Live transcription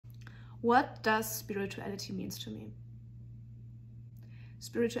What does spirituality mean to me?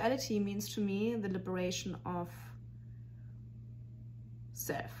 Spirituality means to me the liberation of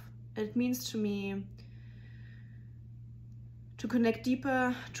self. It means to me to connect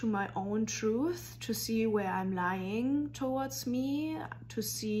deeper to my own truth, to see where I'm lying towards me, to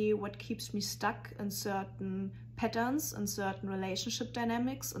see what keeps me stuck in certain patterns and certain relationship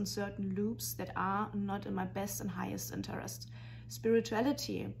dynamics and certain loops that are not in my best and highest interest.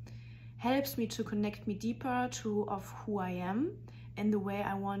 Spirituality helps me to connect me deeper to who I am and the way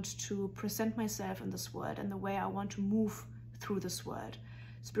I want to present myself in this world and the way I want to move through this world.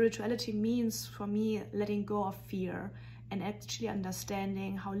 Spirituality means for me letting go of fear and actually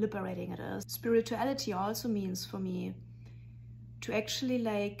understanding how liberating it is. Spirituality also means for me to actually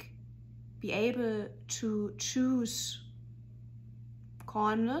be able to choose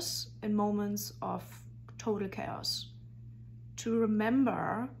calmness in moments of total chaos. To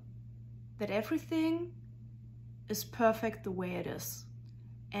remember that everything is perfect the way it is.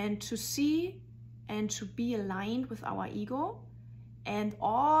 And to see and to be aligned with our ego and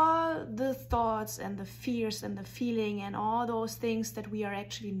all the thoughts and the fears and the feeling and all those things that we are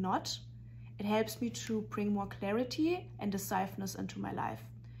actually not. It helps me to bring more clarity and decisiveness into my life.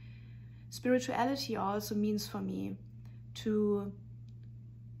 Spirituality also means for me to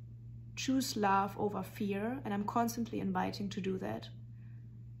choose love over fear, and I'm constantly inviting to do that.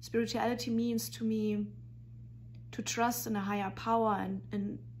 Spirituality means to me to trust in a higher power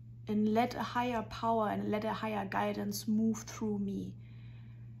and let a higher power and let a higher guidance move through me.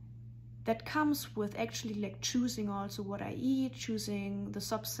 That comes with actually choosing also what I eat, choosing the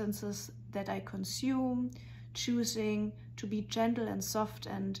substances that I consume, choosing to be gentle and soft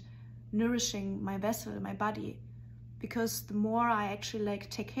and nourishing my vessel, my body. Because the more I actually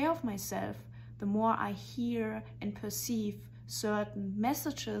take care of myself, the more I hear and perceive certain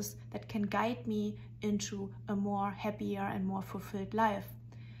messages that can guide me into a more happier and more fulfilled life.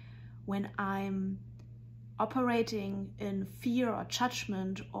 When I'm operating in fear or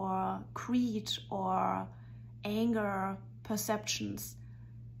judgment or greed or anger perceptions,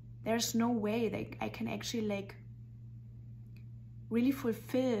 there's no way that I can actually really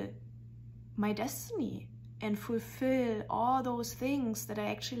fulfill my destiny and fulfill all those things that I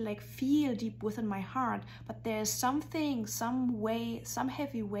actually feel deep within my heart. But there's something, some way, some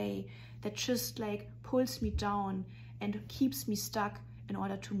heavy way that just pulls me down and keeps me stuck in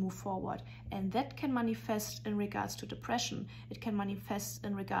order to move forward. And that can manifest in regards to depression. It can manifest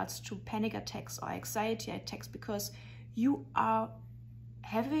in regards to panic attacks or anxiety attacks, because you are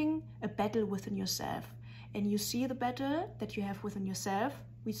having a battle within yourself. And you see the battle that you have within yourself.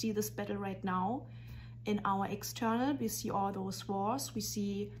 We see this battle right now in our external. We see all those wars. We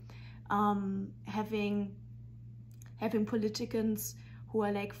see having politicians who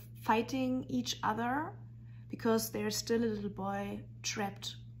are fighting each other because there's still a little boy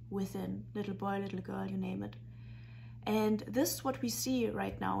trapped within. Little boy, little girl, you name it. And this is what we see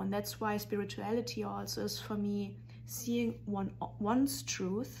right now, and that's why spirituality also is for me seeing one's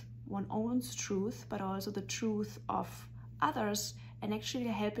truth, one's own truth, but also the truth of others, and actually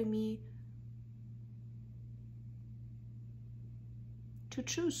helping me to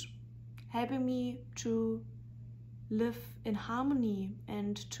choose, helping me to live in harmony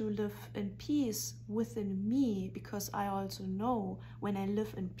and to live in peace within me, because I also know when I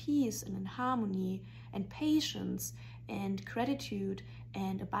live in peace and in harmony and patience and gratitude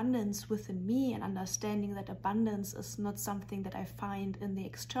and abundance within me, and understanding that abundance is not something that I find in the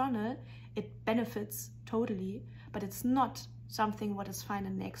external. It benefits totally, but it's not something what is found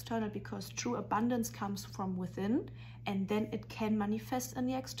in the external, because true abundance comes from within and then it can manifest in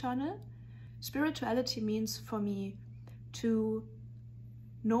the external. Spirituality means for me to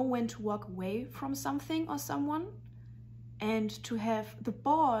know when to walk away from something or someone, and to have the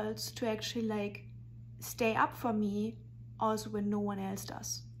balls to actually stay up for me also when no one else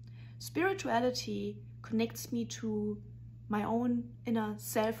does. Spirituality connects me to my own inner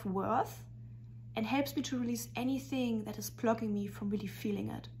self-worth and helps me to release anything that is blocking me from really feeling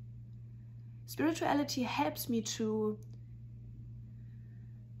it. Spirituality helps me to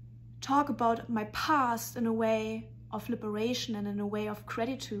talk about my past in a way of liberation and in a way of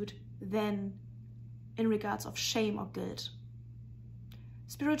gratitude than in regards of shame or guilt.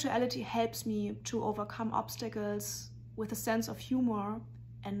 Spirituality helps me to overcome obstacles with a sense of humor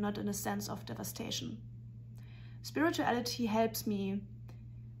and not in a sense of devastation. Spirituality helps me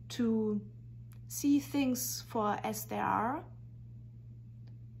to see things for as they are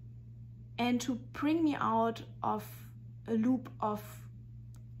and to bring me out of a loop of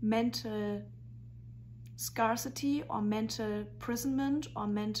mental scarcity or mental imprisonment or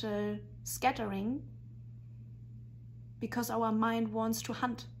mental scattering, because our mind wants to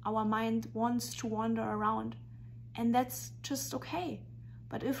hunt, our mind wants to wander around, and that's just okay.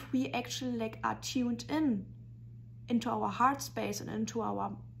 But if we actually like are tuned into our heart space and into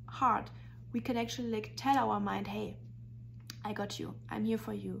our heart, we can actually like tell our mind, hey, I got you, I'm here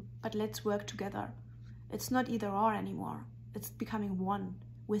for you, but let's work together. It's not either or anymore, it's becoming one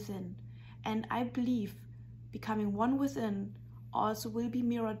within. And I believe becoming one within also will be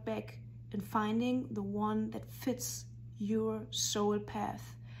mirrored back in finding the one that fits your soul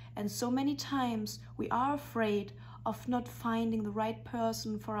path. And so many times we are afraid of not finding the right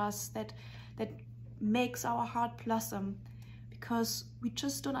person for us that makes our heart blossom, because we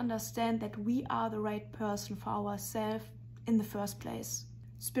just don't understand that we are the right person for ourselves in the first place.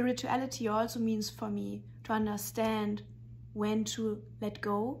 Spirituality also means for me to understand when to let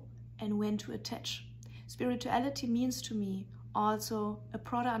go and when to attach. Spirituality means to me also a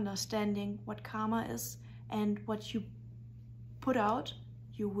broader understanding what karma is, and what you put out,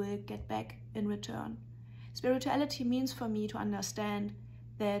 you will get back in return. Spirituality means for me to understand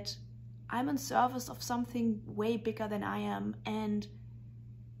that I'm in service of something way bigger than I am, and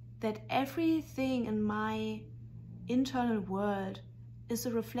that everything in my internal world is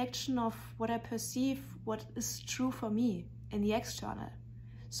a reflection of what I perceive, what is true for me in the external.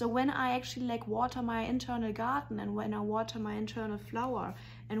 So when I actually like water my internal garden, and when I water my internal flower,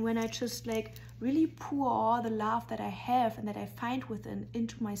 and when I just like really pour all the love that I have and that I find within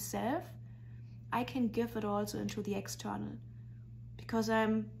into myself, I can give it also into the external, because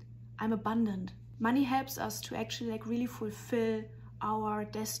I'm abundant. Money helps us to actually like really fulfill our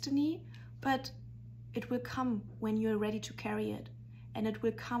destiny, but it will come when you're ready to carry it. And it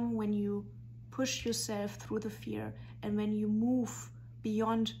will come when you push yourself through the fear, and when you move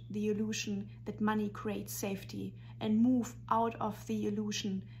beyond the illusion that money creates safety, and move out of the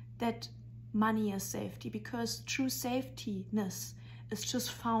illusion that money is safety, because true safetyness is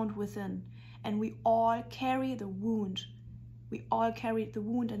just found within. And we all carry the wound. We all carry the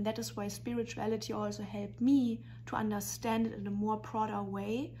wound, and that is why spirituality also helped me to understand it in a more broader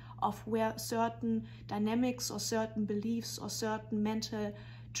way of where certain dynamics or certain beliefs or certain mental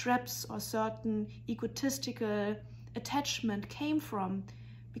traps or certain egotistical attachment came from.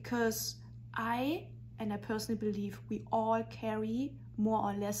 Because I personally believe we all carry more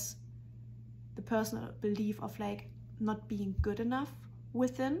or less the personal belief of like not being good enough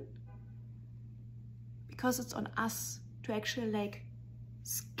within, because it's on us to actually like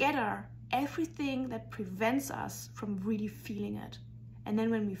scatter everything that prevents us from really feeling it. And then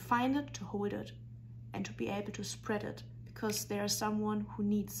when we find it, to hold it and to be able to spread it, because there's someone who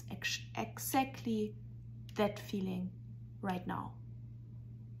needs exactly that feeling right now.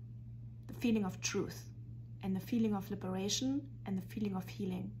 The feeling of truth, and the feeling of liberation, and the feeling of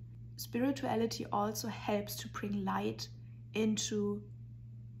healing. Spirituality also helps to bring light into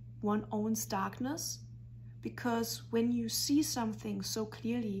one's own darkness, because when you see something so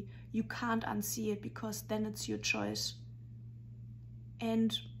clearly, you can't unsee it, because then it's your choice.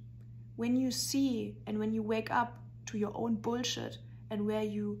 And when you see and when you wake up to your own bullshit, and where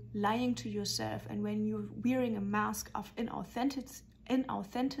you lying to yourself, and when you're wearing a mask of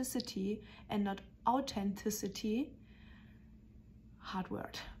inauthenticity and not authenticity, hard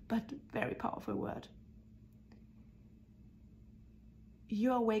word, but very powerful word,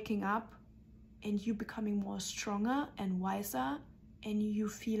 you are waking up and you becoming more stronger and wiser, and you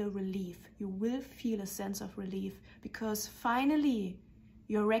feel a relief. You will feel a sense of relief, because finally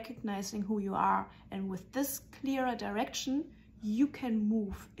you're recognizing who you are, and with this clearer direction you can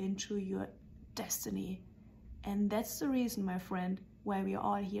move into your destiny. And that's the reason, my friend, why we are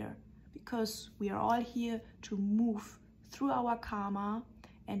all here, because we are all here to move through our karma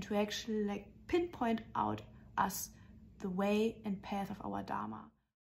and to actually like pinpoint out us the way and path of our dharma.